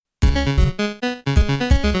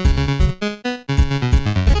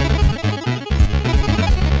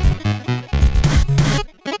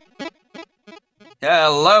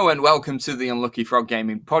Hello and welcome to the Unlucky Frog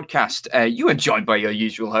Gaming Podcast. You are joined by your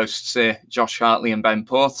usual hosts, Josh Hartley and Ben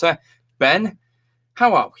Porter. Ben,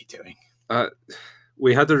 how are we doing?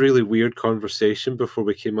 We had a really weird conversation before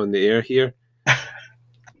we came on the air here.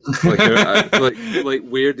 like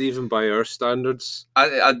weird even by our standards.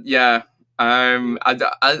 Can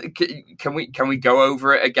we go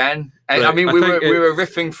over it again? Right. I mean, we were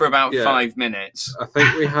riffing for about 5 minutes. I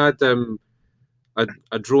think we had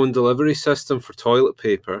a drone delivery system for toilet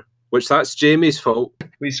paper, which that's Jamie's fault.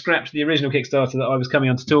 We scrapped the original Kickstarter that I was coming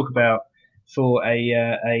on to talk about for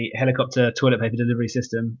a helicopter toilet paper delivery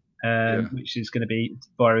system, which is going to be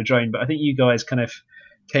via a drone. But I think you guys kind of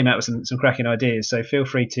came out with some cracking ideas, so feel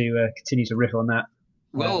free to continue to riff on that.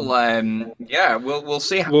 Well, we'll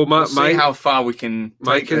see. We'll see how far we can.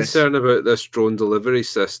 My concern about this drone delivery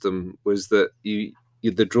system was that the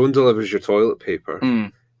drone delivers your toilet paper,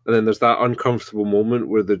 and then there's that uncomfortable moment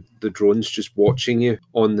where the drone's just watching you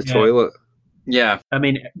on the toilet. Yeah, I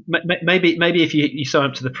mean, maybe if you sign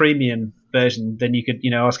up to the premium version, then you could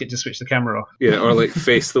ask it to switch the camera off. Yeah, or like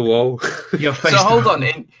face the wall. So hold on.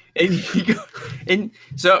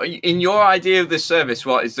 So in your idea of this service,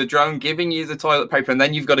 what is the drone giving you the toilet paper and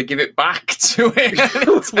then you've got to give it back to it?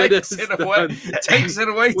 It takes it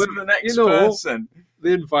away to the next person.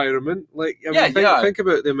 The environment, think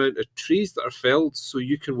about the amount of trees that are felled so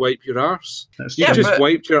you can wipe your arse. You've just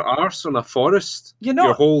wiped your arse on a forest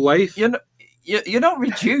your whole life. You're not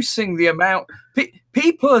reducing the amount.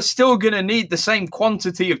 People are still going to need the same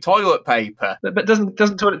quantity of toilet paper. But doesn't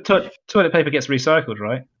toilet paper gets recycled,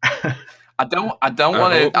 right? I don't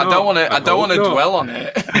want to dwell on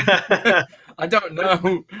it. I don't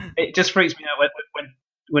know. It just freaks me out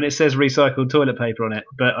when it says recycled toilet paper on it.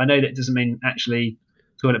 But I know that doesn't mean actually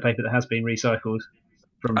toilet paper that has been recycled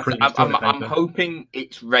from previous toilet paper. I'm hoping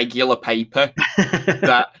it's regular paper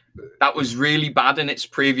that was really bad in its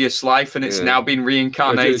previous life and it's now been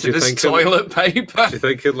reincarnated as toilet paper. Do you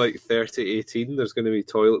think in 3018 there's going to be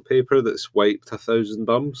toilet paper that's wiped 1,000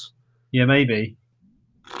 bums? Yeah, maybe.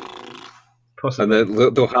 Possibly. And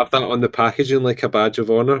then they'll have that on the packaging like a badge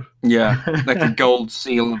of honour. Yeah, like a gold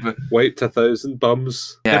seal of it. Wiped 1,000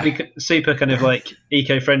 bums. Yeah. There'll be super kind of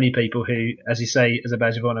eco-friendly people who, as you say, as a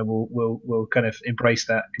badge of honour, will kind of embrace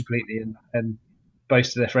that completely and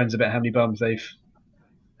boast to their friends about how many bums they've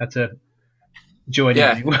had to join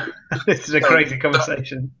in. This is a crazy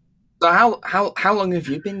conversation. So how long have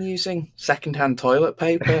you been using second-hand toilet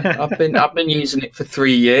paper? I've been using it for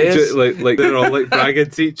 3 years. Like they're all bragging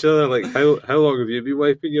to each other. How long have you been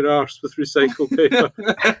wiping your arse with recycled paper?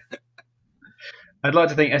 I'd like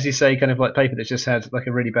to think, as you say, kind of like paper that's just had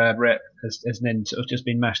a really bad rep has then sort of just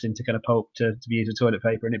been mashed into kind of pulp to be used as toilet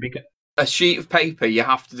paper, and it became a sheet of paper. You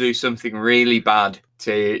have to do something really bad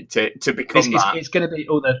to become that. It's going to be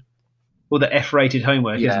all the F-rated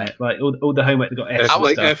homework, isn't it? Like all the homework that got F.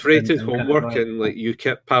 F-rated homework and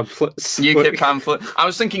UKIP pamphlets. UKIP pamphlet. I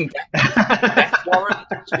was thinking death warrant.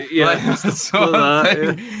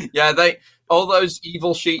 Yeah, all those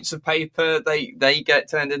evil sheets of paper they get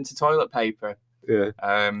turned into toilet paper.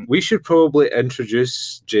 Yeah. We should probably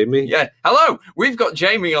introduce Jamie. Yeah. Hello. We've got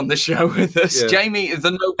Jamie on the show with us. Yeah. Jamie is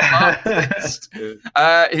a noble artist who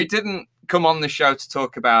didn't come on the show to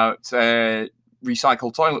talk about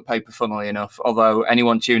recycled toilet paper, funnily enough, although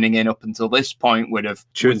anyone tuning in up until this point would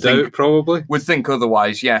think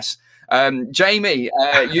otherwise. Yes. Jamie,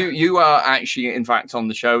 you are actually in fact on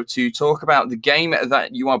the show to talk about the game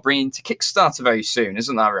that you are bringing to Kickstarter very soon,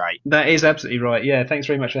 isn't that right? That is absolutely right. Yeah, thanks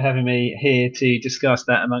very much for having me here to discuss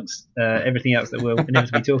that amongst everything else that we'll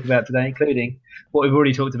inevitably talk about today, including what we've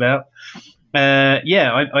already talked about.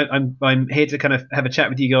 I'm here to kind of have a chat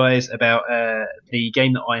with you guys about the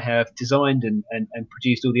game that I have designed and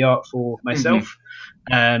produced all the art for myself,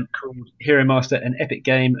 called Hero Master, an epic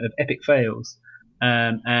game of epic fails.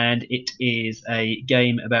 And it is a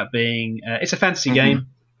game about being it's a fantasy game.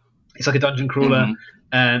 It's like a dungeon crawler,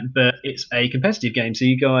 but it's a competitive game. So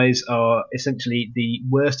you guys are essentially the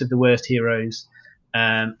worst of the worst heroes,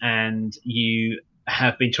 and you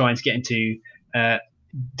have been trying to get into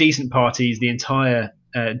decent parties the entire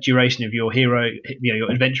duration of your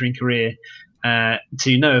your adventuring career,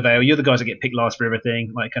 to no avail. You're the guys that get picked last for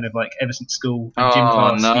everything, ever since school and gym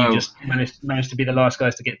class. No. You just managed to be the last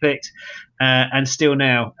guys to get picked, and still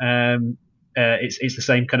now it's the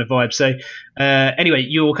same kind of vibe. So anyway,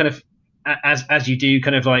 you're kind of as you do,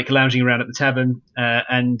 kind of lounging around at the tavern,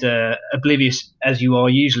 and oblivious as you are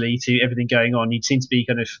usually to everything going on. You seem to be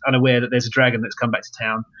kind of unaware that there's a dragon that's come back to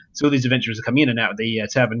town. So all these adventurers are coming in and out of the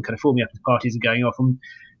tavern, kind of forming up as parties and going off. And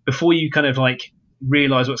before you kind of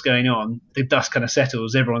realize what's going on, the dust kind of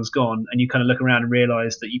settles, everyone's gone, and you kind of look around and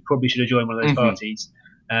realize that you probably should have joined one of those parties.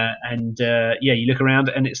 You look around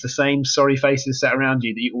and it's the same sorry faces sat around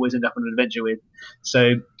you that you always end up on an adventure with.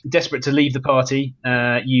 So desperate to leave the party,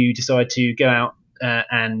 you decide to go out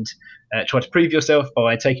and try to prove yourself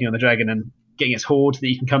by taking on the dragon and getting its hoard that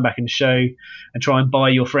you can come back and show and try and buy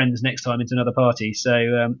your friends next time into another party.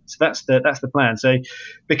 So that's the plan. So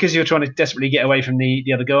because you're trying to desperately get away from the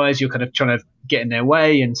other guys, you're kind of trying to get in their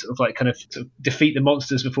way and sort of defeat the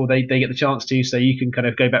monsters before they get the chance to, so you can kind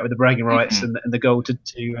of go back with the bragging rights and the goal to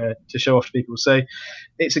show off to people. So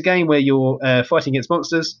it's a game where you're fighting against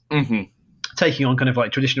monsters, taking on kind of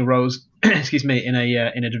like traditional roles excuse me, in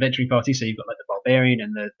an adventuring party. So you've got like the barbarian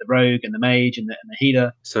and the rogue and the mage and the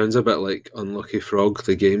healer. Sounds a bit like Unlucky Frog,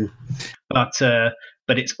 the game. But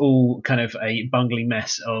it's all kind of a bungling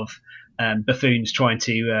mess of buffoons trying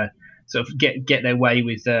to sort of get their way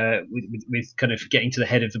with kind of getting to the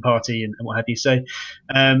head of the party and what have you. So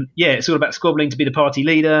it's all about squabbling to be the party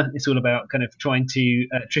leader. It's all about kind of trying to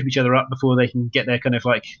trip each other up before they can get their kind of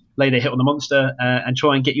like lay their hit on the monster and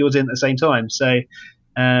try and get yours in at the same time. So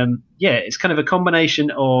it's kind of a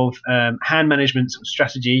combination of hand management sort of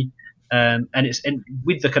strategy, and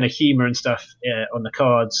with the kind of humor and stuff on the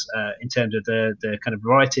cards in terms of the kind of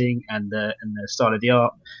writing and the style of the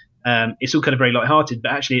art. It's all kind of very lighthearted,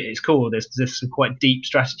 but actually at its core, there's some quite deep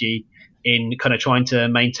strategy in kind of trying to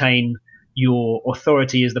maintain your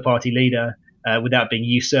authority as the party leader without being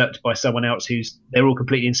usurped by someone else they're all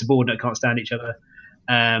completely insubordinate, can't stand each other,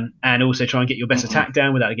 and also try and get your best attack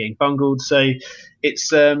down without it getting bungled. So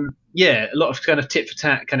it's a lot of kind of tit for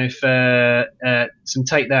tat, kind of some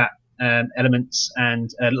take that elements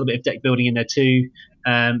and a little bit of deck building in there too.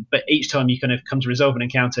 But each time you kind of come to resolve an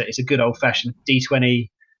encounter, it's a good old fashioned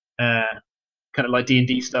D20. Kind of like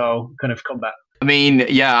D&D style kind of combat. I mean,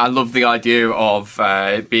 I love the idea of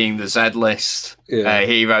being the Z list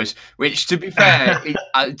heroes. Which, to be fair,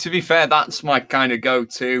 that's my kind of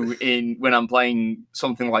go-to when I'm playing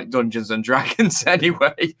something like Dungeons and Dragons.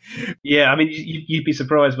 Anyway. Yeah, I mean, you'd be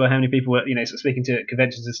surprised by how many people were, sort of speaking to at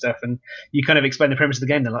conventions and stuff, and you kind of explain the premise of the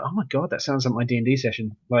game. They're like, "Oh my god, that sounds like my D&D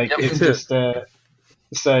session." Like it's just.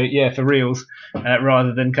 So for reals,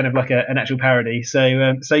 rather than kind of like an actual parody. It's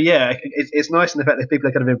nice in the fact that people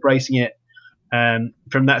are kind of embracing it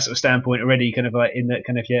from that sort of standpoint already. Kind of like in that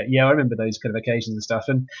kind of I remember those kind of occasions and stuff,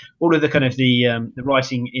 and all of the kind of the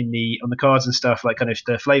writing on the cards and stuff, like kind of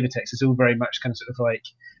the flavor text is all very much kind of sort of like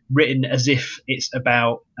written as if it's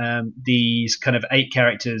about these kind of 8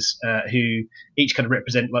 characters who each kind of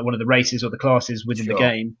represent like one of the races or the classes within the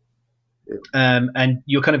game. And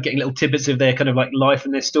you're kind of getting little tidbits of their kind of like life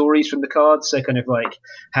and their stories from the cards. So kind of like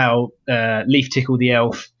how Leaf Tickle the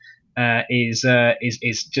elf is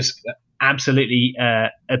just absolutely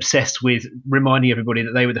obsessed with reminding everybody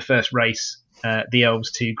that they were the first race, the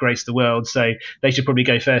elves, to grace the world. So they should probably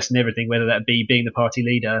go first in everything, whether that be being the party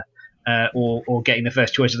leader or getting the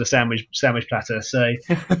first choice of the sandwich platter. So.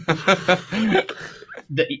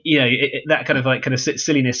 That kind of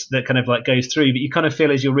silliness that kind of like goes through, but you kind of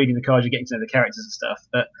feel as you're reading the cards, you're getting to know the characters and stuff.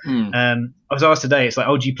 But I was asked today, it's like,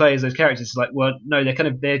 oh, do you play as those characters? It's like, well, no,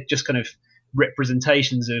 they're just kind of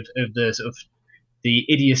representations of the sort of the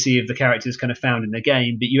idiocy of the characters kind of found in the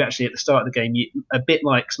game. But you actually at the start of the game, a bit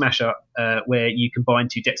like Smash Up, where you combine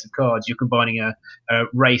 2 decks of cards, you're combining a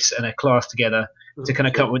race and a class together to kind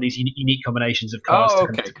of come up with these unique combinations of cards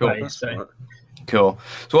to play. So. Cool.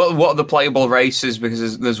 So what are the playable races?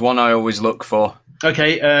 Because there's one I always look for.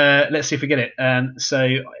 Okay, let's see if we get it. So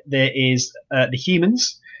there is the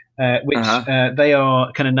humans, which they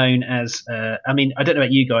are kind of known as. I mean, I don't know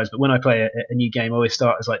about you guys, but when I play a new game, I always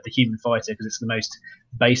start as like the human fighter because it's the most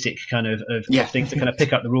basic kind of things to kind of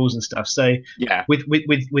pick up the rules and stuff. So with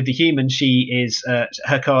the human, she is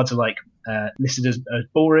her cards are like listed as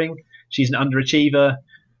boring. She's an underachiever.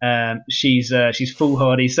 She's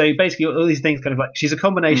foolhardy. So basically, all these things kind of like she's a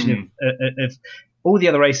combination of all the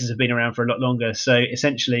other races have been around for a lot longer. So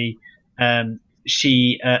essentially, her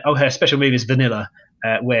special move is vanilla,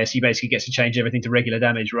 where she basically gets to change everything to regular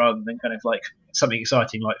damage rather than kind of like something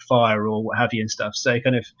exciting like fire or what have you and stuff. So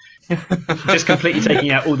kind of just completely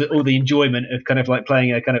taking out all the enjoyment of kind of like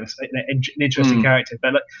playing a kind of an interesting character.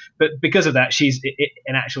 But because of that, she's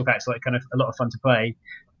in actual fact like kind of a lot of fun to play.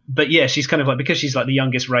 But yeah, she's kind of like, because she's like the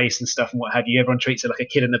youngest race and stuff and what have you, everyone treats her like a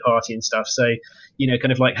kid in the party and stuff. So,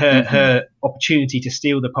 kind of like her opportunity to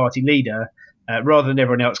steal the party leader, rather than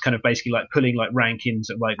everyone else kind of basically like pulling like rankings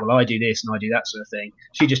of like, well, I do this and I do that sort of thing.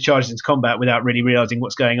 She just charges into combat without really realizing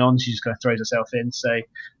what's going on. She just kind of throws herself in. So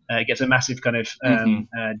it gets a massive kind of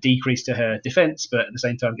decrease to her defense, but at the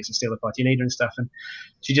same time gets to steal the party leader and stuff. And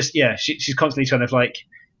she just, she's constantly kind of like,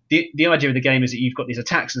 the idea of the game is that you've got these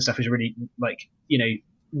attacks and stuff is really like,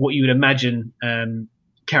 what you would imagine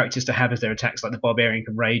characters to have as their attacks, like the barbarian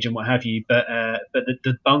can rage and what have you. But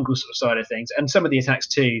the bungle sort of side of things, and some of the attacks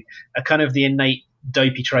too, are kind of the innate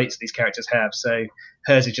dopey traits these characters have. So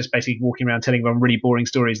hers is just basically walking around telling everyone really boring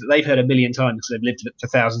stories that they've heard a million times because they've lived for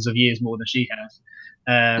thousands of years more than she has.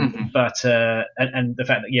 But and the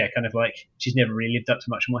fact that kind of like she's never really lived up to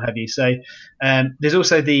much and what have you. So there's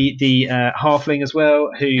also the halfling as well,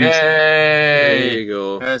 who's there you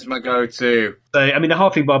go. There's my go-to. So I mean, the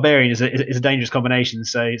halfling barbarian is a dangerous combination.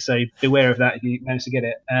 So beware of that if you manage to get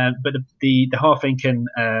it. But the halfling can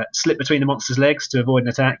slip between the monster's legs to avoid an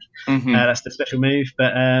attack. That's the special move.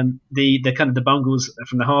 But the kind of the bungles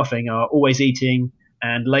from the halfling are always eating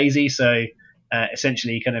and lazy. So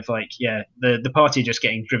essentially kind of like the party are just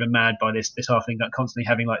getting driven mad by this halfling, like constantly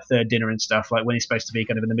having like third dinner and stuff, like when he's supposed to be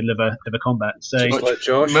kind of in the middle of a combat. So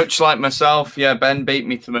much like myself, Ben beat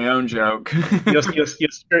me to my own joke.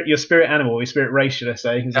 your spirit animal, your spirit race, should I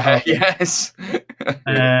say? Yes.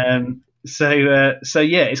 So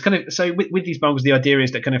it's kind of, so with these bungles, the idea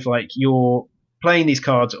is that kind of like you're playing these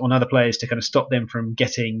cards on other players to kind of stop them from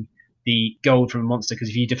getting the gold from a monster, because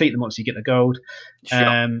if you defeat the monster you get the gold.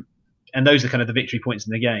 Sure. And those are kind of the victory points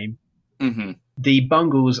in the game. The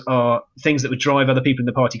bungles are things that would drive other people in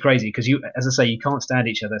the party crazy, because you, as I say, you can't stand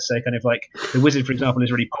each other. So kind of like the wizard, for example,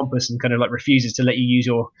 is really pompous and kind of like refuses to let you use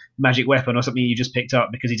your magic weapon or something you just picked up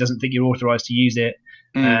because he doesn't think you're authorized to use it.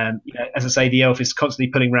 As I say, the elf is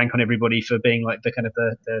constantly pulling rank on everybody for being like the kind of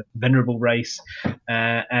the venerable race,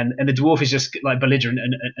 and the dwarf is just like belligerent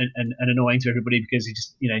and annoying to everybody because he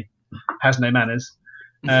just has no manners.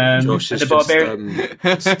 Josh is just staring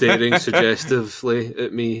suggestively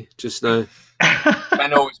at me just now.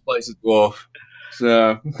 Ben always plays a dwarf,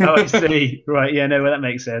 so. Oh, I see. Right, well, that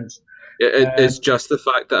makes sense. It's just the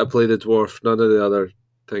fact that I play the dwarf. None of the other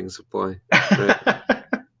things apply. Right.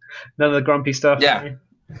 None of the grumpy stuff. Yeah,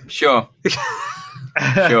 sure.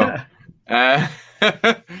 Sure.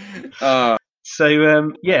 So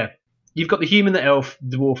you've got the human, the elf,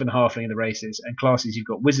 the dwarf, and the halfling in the races, and classes. You've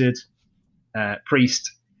got wizard,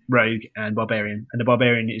 priest, rogue, and barbarian. And the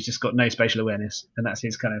barbarian has just got no spatial awareness, and that's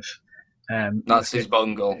his kind of that's his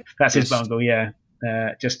bungle. That's his bungle, yeah.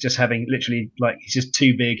 Just having literally, like, he's just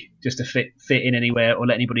too big just to fit in anywhere or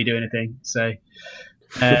let anybody do anything. So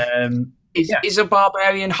is a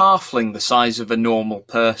barbarian halfling the size of a normal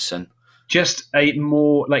person? Just a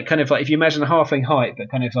more like kind of like, if you imagine a halfling height, but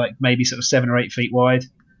kind of like maybe sort of 7 or 8 feet wide.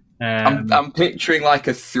 I'm picturing like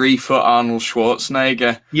a 3-foot Arnold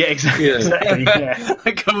Schwarzenegger. Yeah, exactly. Yeah.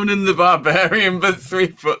 Like Conan the Barbarian, but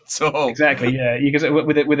 3 foot tall. Exactly. Yeah, because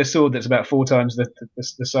with a sword that's about 4 times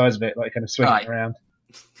the size of it, like kind of swinging around.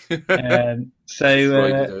 So that's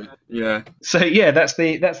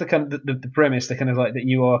the kind of the premise, the kind of like that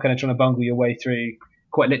you are kind of trying to bungle your way through,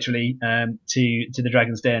 quite literally, to the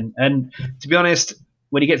Dragon's Den. And to be honest,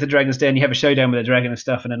 when you get to the Dragon's Den, you have a showdown with the dragon and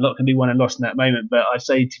stuff, and a lot can be won and lost in that moment. But I'd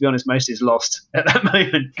say, to be honest, most is lost at that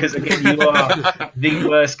moment, because again, you are the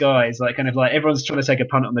worst guys. Like, kind of like everyone's trying to take a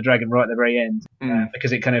punt on the dragon right at the very end,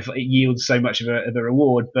 because it yields so much of a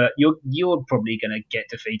reward. But you're probably going to get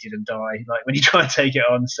defeated and die, like when you try and take it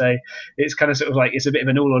on. So it's kind of sort of like, it's a bit of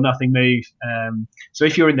an all or nothing move. So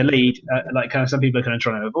if you're in the lead, like kind of some people are kind of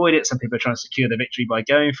trying to avoid it, some people are trying to secure the victory by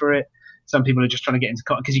going for it. Some people are just trying to get into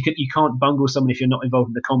combat, because you can't bungle someone if you're not involved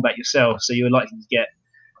in the combat yourself. So you're likely to get,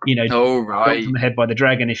 got from the head by the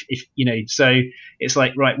dragon. If so it's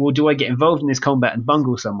like, right, well, do I get involved in this combat and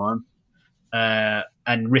bungle someone,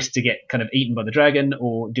 and risk to get kind of eaten by the dragon,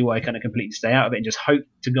 or do I kind of completely stay out of it and just hope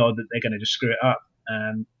to God that they're going to just screw it up?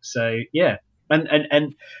 And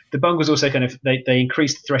the bungles also kind of they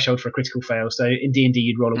increase the threshold for a critical fail. So in D&D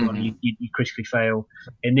you'd roll a 1, you critically fail.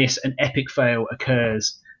 In this, an epic fail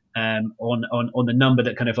occurs on the number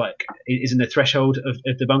that kind of like is in the threshold of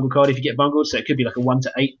the bungle card if you get bungled. So it could be like a 1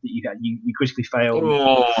 to 8 that you critically fail.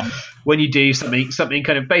 When you do something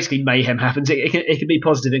kind of basically mayhem happens. It can be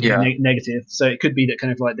positive, it can be negative. So it could be that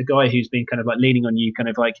kind of like the guy who's been kind of like leaning on you, kind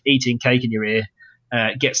of like eating cake in your ear,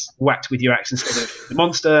 gets whacked with your axe instead of the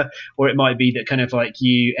monster, or it might be that kind of like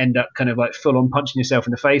you end up kind of like full on punching yourself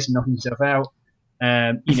in the face and knocking yourself out.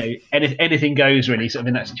 Anything goes really, sort of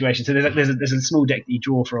in that situation. So there's a small deck that you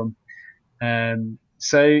draw from.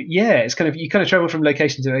 It's kind of, you kind of travel from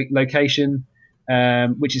location to location,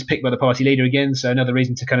 which is picked by the party leader again. So another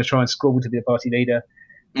reason to kind of try and squabble to be a party leader.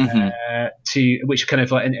 To which kind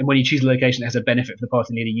of like, and when you choose a location, it has a benefit for the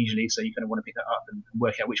party leader usually, so you kind of want to pick that up and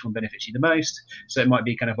work out which one benefits you the most. So it might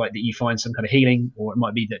be kind of like that you find some kind of healing, or it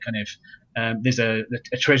might be that kind of there's a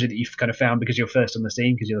treasure that you've kind of found because you're first on the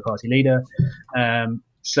scene because you're the party leader.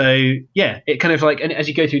 It kind of like, and as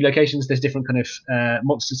you go through locations, there's different kind of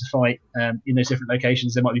monsters to fight in those different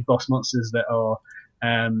locations. There might be boss monsters that are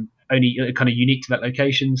only kind of unique to that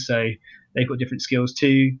location. So they've got different skills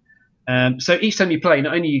too. So each time you play,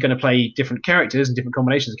 not only are you going to play different characters and different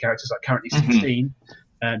combinations of characters, like currently 16,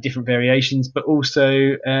 different variations, but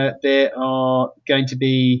also there are going to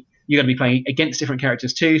be, you're going to be playing against different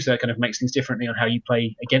characters too, so it kind of makes things differently on how you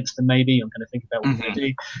play against them maybe, and kind of think about what you're going to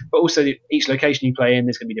do. But also each location you play in,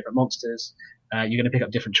 there's going to be different monsters. You're going to pick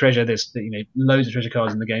up different treasure. There's loads of treasure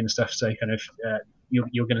cards in the game and stuff, so kind of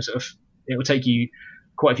you're going to sort of, it will take you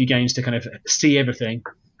quite a few games to kind of see everything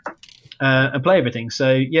and play everything.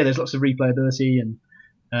 So yeah, there's lots of replayability, and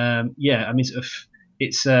I mean, sort of,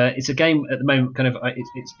 it's a game at the moment. Kind of,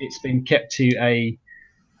 it's been kept to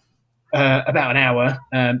about an hour.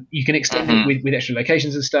 You can extend it with extra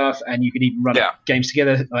locations and stuff, and you can even run games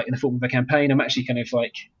together, like in the form of a campaign. I'm actually kind of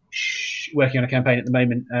like working on a campaign at the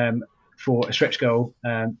moment for a stretch goal.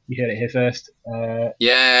 You heard it here first. So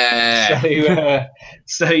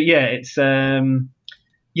it's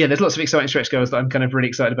there's lots of exciting stretch goals that I'm kind of really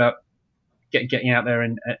excited about getting out there,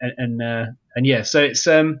 and so it's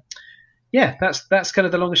that's kind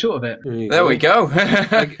of the long and short of it. There we go.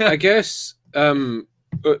 I guess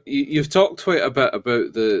you've talked quite a bit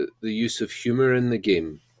about the use of humor in the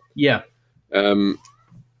game. Yeah. And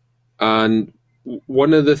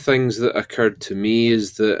one of the things that occurred to me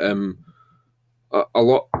is that a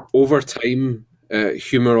lot over time,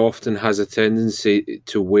 humor often has a tendency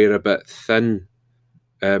to wear a bit thin.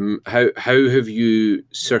 How have you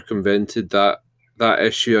circumvented that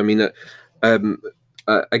issue? I mean, I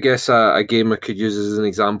guess a game I could use as an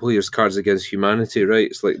example here is Cards Against Humanity, right?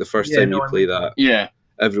 It's like the first time you play that,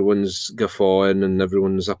 everyone's guffawing and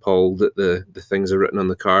everyone's appalled at the things that are written on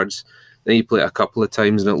the cards. Then you play it a couple of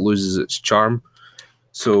times and it loses its charm.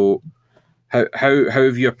 So, how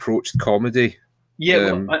have you approached comedy?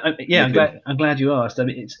 Yeah, I'm glad you asked. I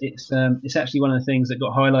mean, it's actually one of the things that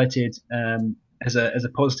got highlighted as a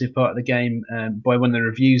positive part of the game by one of the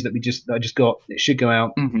reviews that I just got. It should go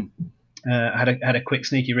out. I had a quick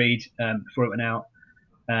sneaky read before it went out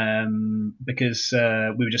because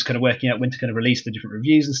we were just kind of working out when to kind of release the different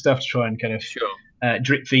reviews and stuff to try and kind of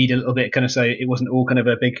drip feed a little bit, kind of so it wasn't all kind of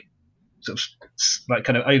a big sort of like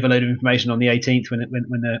kind of overload of information on the 18th when it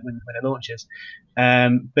launches.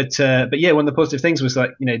 But yeah, one of the positive things was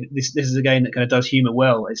like, this is a game that kind of does humor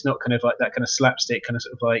well. It's not kind of like that kind of slapstick kind of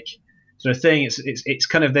sort of like sort of thing. It's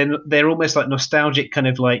kind of they're almost like nostalgic, kind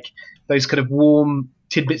of like those kind of warm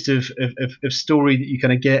tidbits of story that you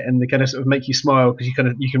kind of get, and they kind of sort of make you smile because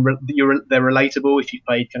they're relatable if you've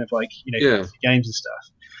played kind of like games and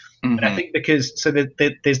stuff. And I think because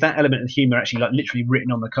there's that element of humor actually like literally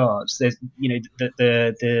written on the cards. There's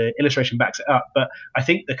the illustration backs it up, but I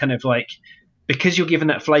think the kind of like, because you're given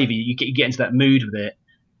that flavor, you get into that mood with it.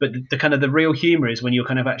 But the kind of the real humor is when you're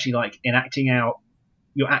kind of actually like acting out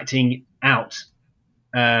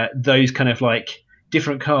those kind of like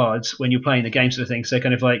different cards when you're playing the game sort of thing. So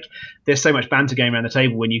kind of like there's so much banter going around the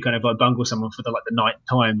table when you kind of like bungle someone for the night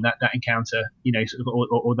time that encounter, sort of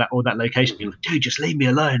or that location. You're like, dude, just leave me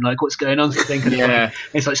alone. Like, what's going on? Sort of thing. Kind of like,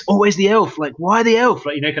 it's like, it's always the elf. Like, why the elf?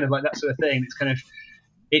 Like, kind of like that sort of thing. It's kind of,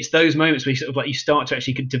 it's those moments where you sort of like you start to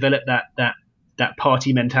actually develop that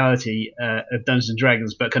party mentality of Dungeons and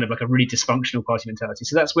Dragons, but kind of like a really dysfunctional party mentality.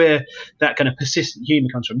 So that's where that kind of persistent humor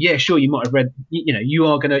comes from. Yeah, sure, you might have read,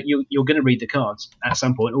 you're gonna read the cards at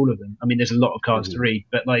some point, all of them. I mean, there's a lot of cards to read,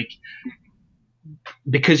 but like,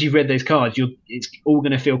 because you've read those cards, it's all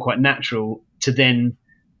going to feel quite natural to then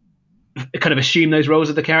kind of assume those roles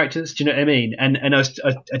of the characters. Do you know what I mean? And I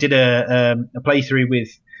did a playthrough with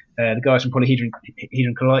the guys from Polyhedron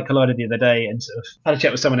Collider the other day, and sort of had a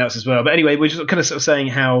chat with someone else as well. But anyway, we're just kind of sort of saying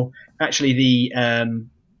how actually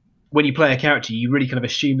when you play a character, you really kind of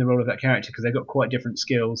assume the role of that character because they've got quite different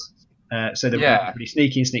skills. So they're pretty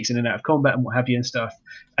sneaky and sneaks in and out of combat and what have you and stuff.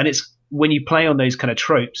 And it's when you play on those kind of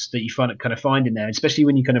tropes that you find in there, especially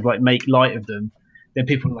when you kind of like make light of them, then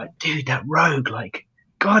people are like, dude, that rogue, like,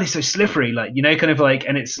 God, he's so slippery, like, kind of like,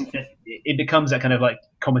 and it becomes that kind of like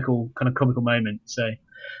comical moment. So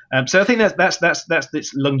I think that's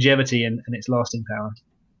its longevity and its lasting power.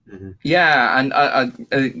 Yeah, and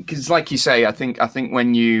because like you say, I think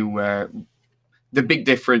when you the big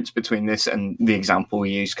difference between this and the example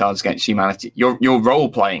we use, Cards Against Humanity, you're role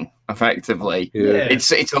playing effectively. Yeah.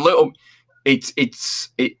 It's a little.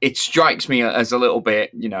 It strikes me as a little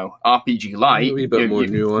bit, RPG light, a wee bit more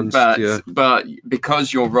nuanced, but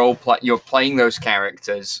because you're playing those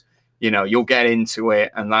characters, you'll get into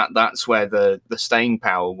it, and that's where the staying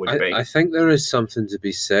power would be. I think there is something to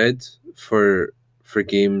be said for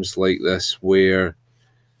games like this where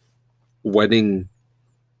winning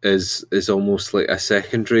is almost like a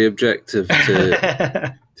secondary objective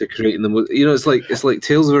to to creating them. You know, it's like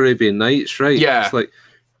Tales of Arabian Nights, right? Yeah. It's like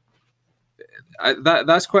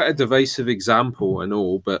that's quite a divisive example, I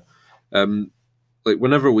know, but like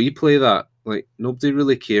whenever we play that, like nobody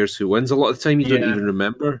really cares who wins. A lot of the time, you don't even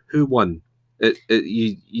remember who won.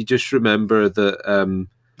 You just remember that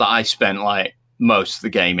I spent like most of the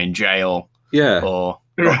game in jail, or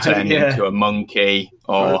got turned into a monkey,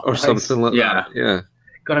 or something like that. Yeah.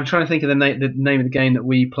 God, I'm trying to think of the name of the game that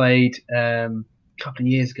we played a couple of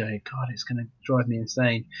years ago. God, it's going to drive me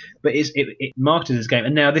insane. But it marketed as a game,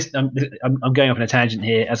 and now I'm going off on a tangent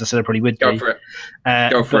here, as I said I probably would do. Go for it.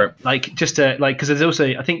 Go for it. Like just to because there's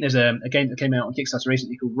also I think there's a game that came out on Kickstarter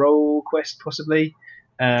recently called Roll Quest, possibly.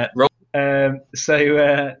 So no,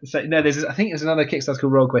 I think there's another Kickstarter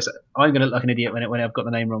called Roll Quest. I'm going to look like an idiot when I've got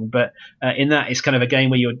the name wrong, but in that it's kind of a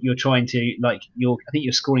game where you're trying to I think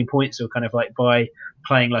you're scoring points or kind of like by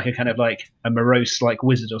playing like a kind of like a morose like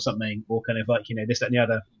wizard or something, or kind of like this, that, and the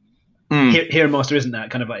other. Hero Master isn't that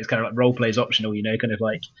kind of like it's kind of like role play is optional, kind of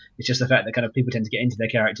like it's just the fact that kind of people tend to get into their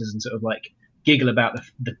characters and sort of like giggle about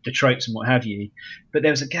the tropes and what have you. But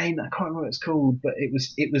there was a game that I can't remember what it's called, but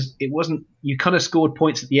it wasn't. You kind of scored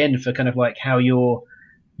points at the end for kind of like how your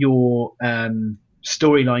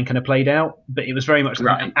storyline kind of played out, but it was very much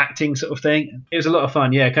like an acting sort of thing. It was a lot of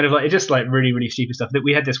fun, kind of like it's just like really really stupid stuff. That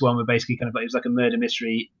we had this one where basically kind of like it was like a murder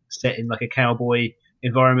mystery set in like a cowboy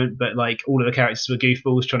environment, but like all of the characters were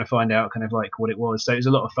goofballs trying to find out kind of like what it was. So it was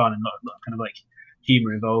a lot of fun and a lot of kind of like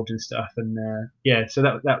humor involved and stuff, and so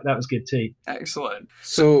that was good too. Excellent.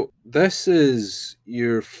 So this is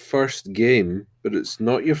your first game, but it's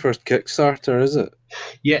not your first Kickstarter, is it?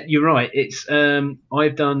 Yeah, you're right. It's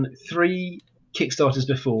I've done 3 Kickstarters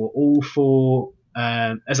before, all for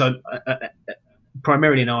as I'm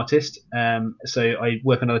primarily an artist, so I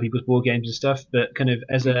work on other people's board games and stuff, but kind of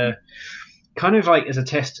as a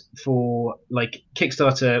test for like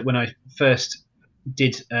Kickstarter. When I first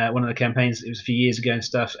did one of the campaigns, it was a few years ago and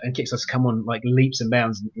stuff, and Kickstarter's come on like leaps and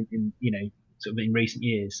bounds in sort of in recent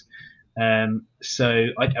years. So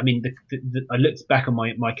I mean, I looked back on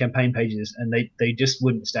my campaign pages, and they just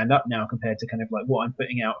wouldn't stand up now compared to kind of like what I'm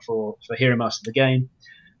putting out for Hero Master the game.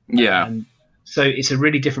 Yeah. So it's a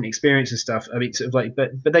really different experience and stuff. I mean, sort of like,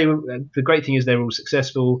 but they were. The great thing is they were all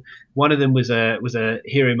successful. One of them was a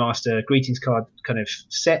Hero Master greetings card kind of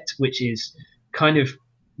set, which is kind of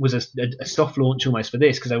was a soft launch almost for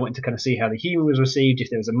this, because I wanted to kind of see how the humor was received, if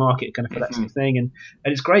there was a market kind of for that sort of thing, and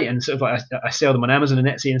it's great. And sort of like I sell them on Amazon and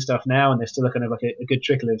Etsy and stuff now, and there's still a kind of like a good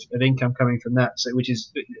trickle of income coming from that, so which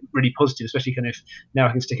is really positive, especially kind of now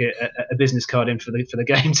I can stick a business card in for the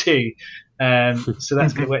game too. So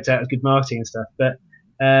that's kind of worked out as good marketing and stuff. But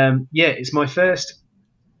it's my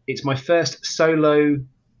first solo,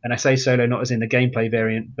 and I say solo not as in the gameplay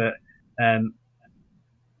variant, but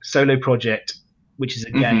solo project, which is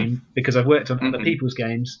a game, because I've worked on other people's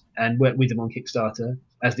games and worked with them on Kickstarter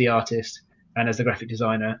as the artist and as the graphic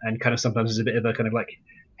designer, and kind of sometimes as a bit of a kind of like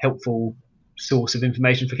helpful source of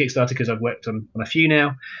information for Kickstarter, because I've worked on a few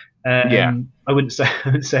now. I wouldn't say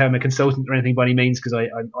I'm a consultant or anything by any means, because I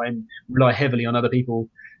rely heavily on other people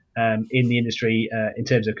in the industry in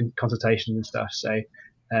terms of consultation and stuff. So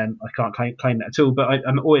I can't claim that at all, but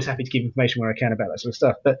I'm always happy to give information where I can about that sort of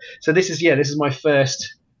stuff. But so this is my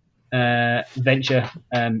first venture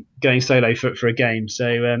going solo for a game, so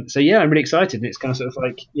I'm really excited, and it's kind of sort of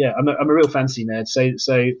like I'm a real fantasy nerd,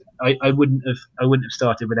 so I wouldn't have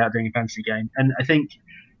started without doing a fantasy game. And I think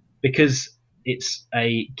because it's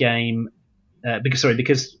a game because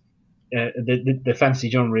the fantasy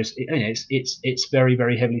genre is it's very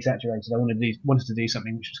very heavily saturated, I wanted to do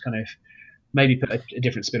something which was kind of maybe put a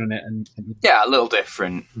different spin on it, and a little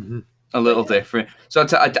different. A little different. So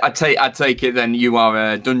I take it then you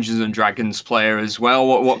are a Dungeons and Dragons player as well.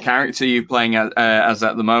 What character are you playing as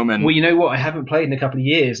at the moment? Well, you know what, I haven't played in a couple of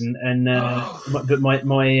years,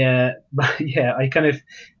 but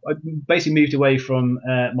I basically moved away from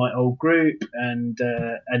my old group and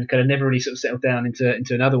kind of never really sort of settled down into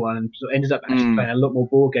another one, and sort of ended up actually playing a lot more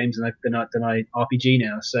board games than I RPG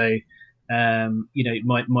now. So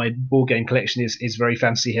my board game collection is very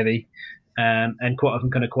fantasy heavy. And quite often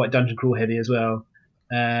kind of quite dungeon crawl heavy as well.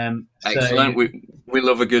 Excellent. We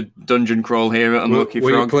love a good dungeon crawl here at Unlucky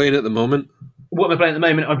Frog. What are you playing at the moment? What am I playing at the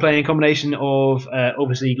moment? I'm playing a combination of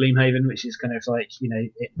obviously Gloomhaven, which is kind of like do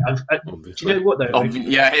you know what though?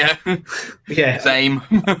 Yeah. Same.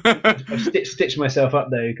 I've stitched myself up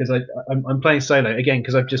though, because I'm playing solo again,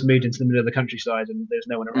 because I've just moved into the middle of the countryside and there's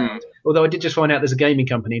no one around. Although I did just find out there's a gaming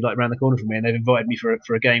company like around the corner from me, and they've invited me for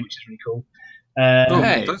a game, which is really cool. We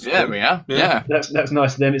are. Yeah, that's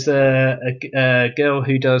nice of them. It's a girl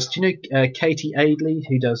who does. Do you know Katie Aidley,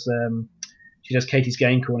 who does? she does Katie's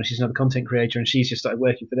Game Corner. She's another content creator, and she's just started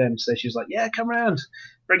working for them. So she was like, "Yeah, come around,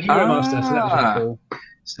 bring Hero Master." So that was really cool.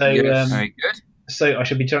 So very good. So I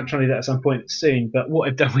should be trying to do that at some point soon. But what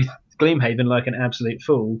I've done with Gloomhaven, like an absolute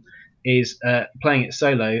fool, is playing it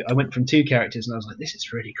solo. I went from 2 characters, and I was like, "This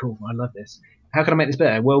is really cool. I love this. How can I make this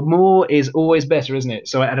better?" Well, more is always better, isn't it?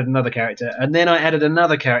 So I added another character, and then I added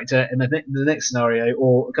another character in the next scenario,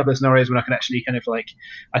 or a couple of scenarios when I can actually kind of like,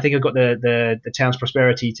 I think I've got the town's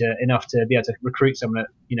prosperity enough to be able to recruit someone at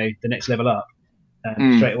the next level up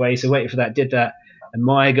straight away. So waited for that, did that, and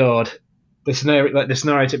my God, the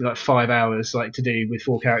scenario took me like 5 hours to do with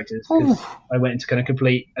 4 characters, because I went into kind of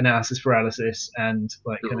complete analysis paralysis and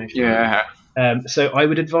so I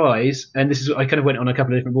would advise, and this is I kind of went on a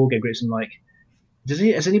couple of different board game groups and like,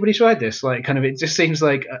 has anybody tried this? Like, kind of, it just seems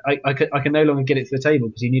like I can no longer get it to the table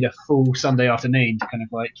because you need a full Sunday afternoon to kind of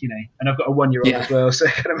and I've got a 1-year-old as well, so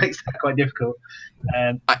it kind of makes that quite difficult.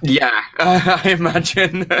 I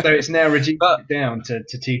imagine. So it's now reduced down to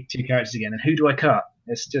two characters again, and who do I cut?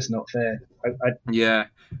 It's just not fair.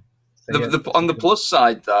 On the plus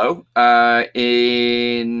side, though,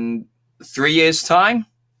 in 3 years' time,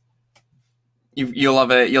 you'll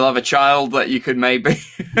have a child that you could maybe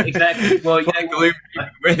exactly. Well,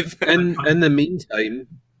 with. In the meantime,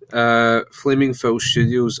 Flaming Fill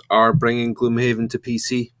Studios are bringing Gloomhaven to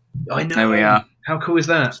PC. I know. There we are. How cool is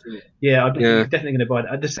that? Yeah, I'm definitely going to buy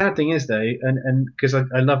it. The sad thing is, though, and because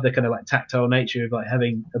I love the kind of like tactile nature of like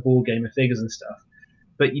having a board game of figures and stuff.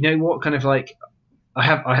 But you know what? Kind of like,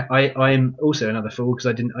 I am also another fool because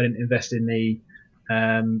I didn't invest in the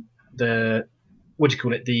what do you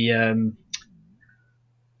call it, the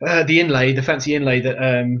inlay, the fancy inlay that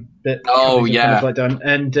kind of like done,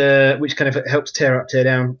 and which kind of helps tear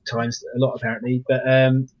down times a lot apparently. But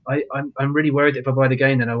I'm really worried that if I buy the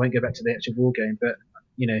game, then I won't go back to the actual board game. But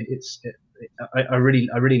I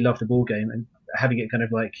really love the board game, and having it kind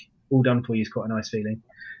of like all done for you is quite a nice feeling.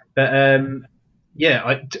 But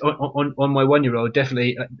on my 1-year-old,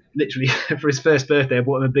 definitely, literally for his first birthday, I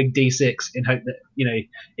bought him a big D6 in hope that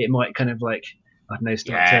it might kind of like, I don't know,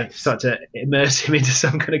 start to immerse him into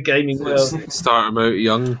some kind of gaming world. Start them out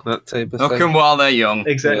young, that type of thing. Hook them while they're young.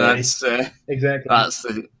 Exactly. Exactly.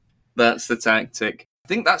 That's the tactic. I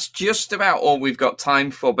think that's just about all we've got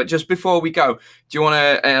time for. But just before we go, do you want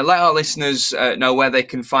to let our listeners know where they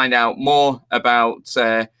can find out more about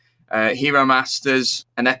Hero Masters,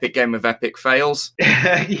 an epic game of epic fails?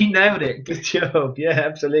 You nailed it. Good job. Yeah,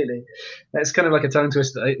 absolutely. That's kind of like a tongue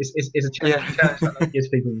twister. It's a challenge that I give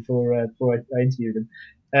people before I interview them.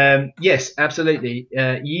 Yes, absolutely.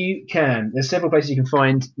 You can. There's several places you can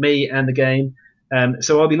find me and the game.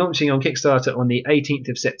 So I'll be launching on Kickstarter on the 18th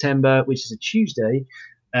of September, which is a Tuesday.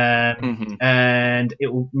 And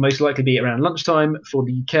it will most likely be around lunchtime for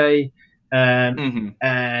the UK.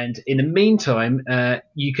 And in the meantime,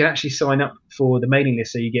 you can actually sign up for the mailing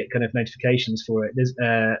list, so you get kind of notifications for it. There's,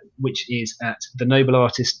 which is at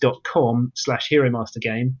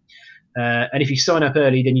thenobleartist.com/HeroMasterGame. And if you sign up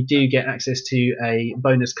early, then you do get access to a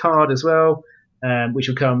bonus card as well, which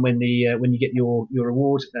will come when you get your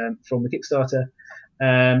reward from the Kickstarter.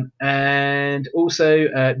 And also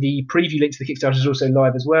the preview link to the Kickstarter is also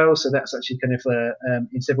live as well, so that's actually kind of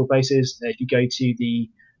in several places. If you go to the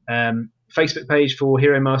Facebook page for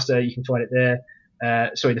Hero Master, you can find it there.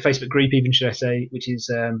 The Facebook group, even, should I say, which is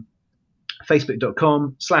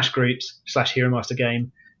facebook.com/groups/HeroMasterGame.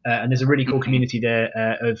 And there's a really cool community there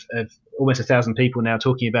of almost 1,000 people now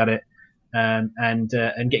talking about it, and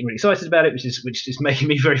getting really excited about it, which is making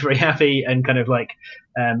me very, very happy, and kind of like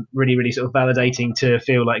really, really sort of validating to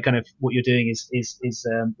feel like kind of what you're doing is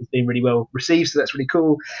being really well received. So that's really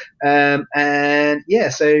cool.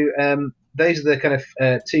 Those are the kind of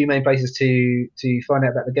 2 main places to find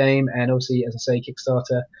out about the game, and obviously, as I say,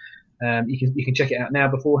 Kickstarter. You can check it out now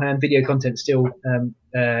beforehand. Video content still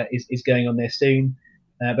is going on there soon,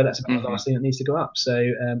 but that's about the last thing that needs to go up. So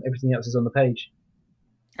everything else is on the page.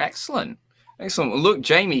 Excellent. Well, look,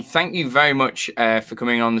 Jamie, thank you very much for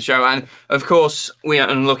coming on the show, and of course, we at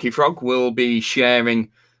Unlucky Frog will be sharing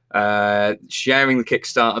the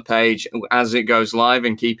Kickstarter page as it goes live,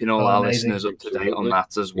 and keeping all our listeners up to date on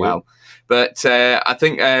that as well. But I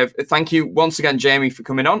think thank you once again, Jamie, for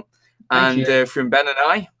coming on. And from Ben and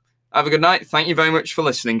I, have a good night. Thank you very much for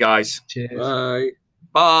listening, guys. Cheers. Bye.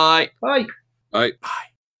 Bye. Bye. Bye. Bye.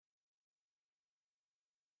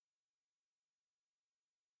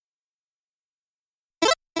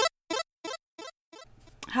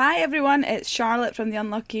 Hi everyone, it's Charlotte from the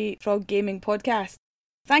Unlucky Frog Gaming Podcast.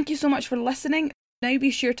 Thank you so much for listening. Now be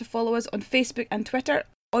sure to follow us on Facebook and Twitter.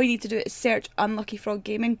 All you need to do is search Unlucky Frog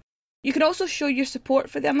Gaming. You can also show your support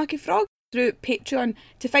for the Unlucky Frog through Patreon.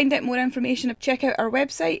 To find out more information, check out our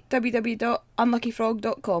website,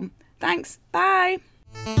 www.unluckyfrog.com. Thanks, bye!